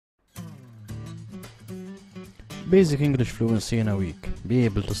Basic English fluency in a week. Be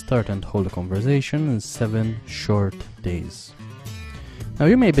able to start and hold a conversation in 7 short days. Now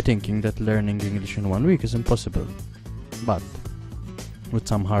you may be thinking that learning English in 1 week is impossible, but with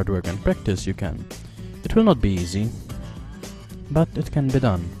some hard work and practice you can. It will not be easy, but it can be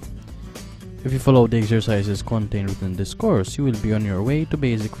done. If you follow the exercises contained within this course, you will be on your way to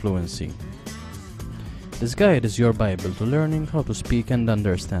basic fluency. This guide is your Bible to learning how to speak and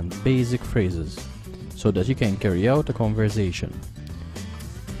understand basic phrases, so that you can carry out a conversation.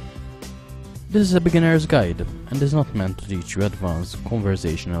 This is a beginner's guide and is not meant to teach you advanced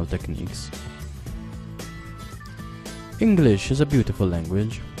conversational techniques. English is a beautiful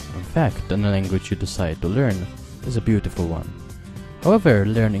language. In fact, any language you decide to learn is a beautiful one. However,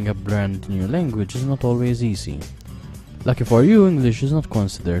 learning a brand new language is not always easy. Lucky for you, English is not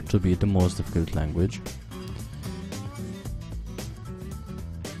considered to be the most difficult language.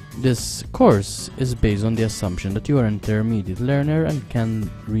 This course is based on the assumption that you are an intermediate learner and can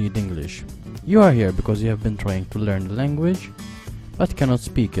read English. You are here because you have been trying to learn the language, but cannot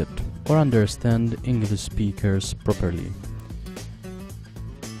speak it or understand English speakers properly.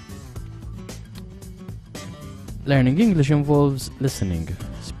 Learning English involves listening,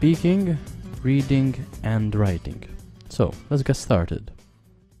 speaking, reading and writing. So, let's get started.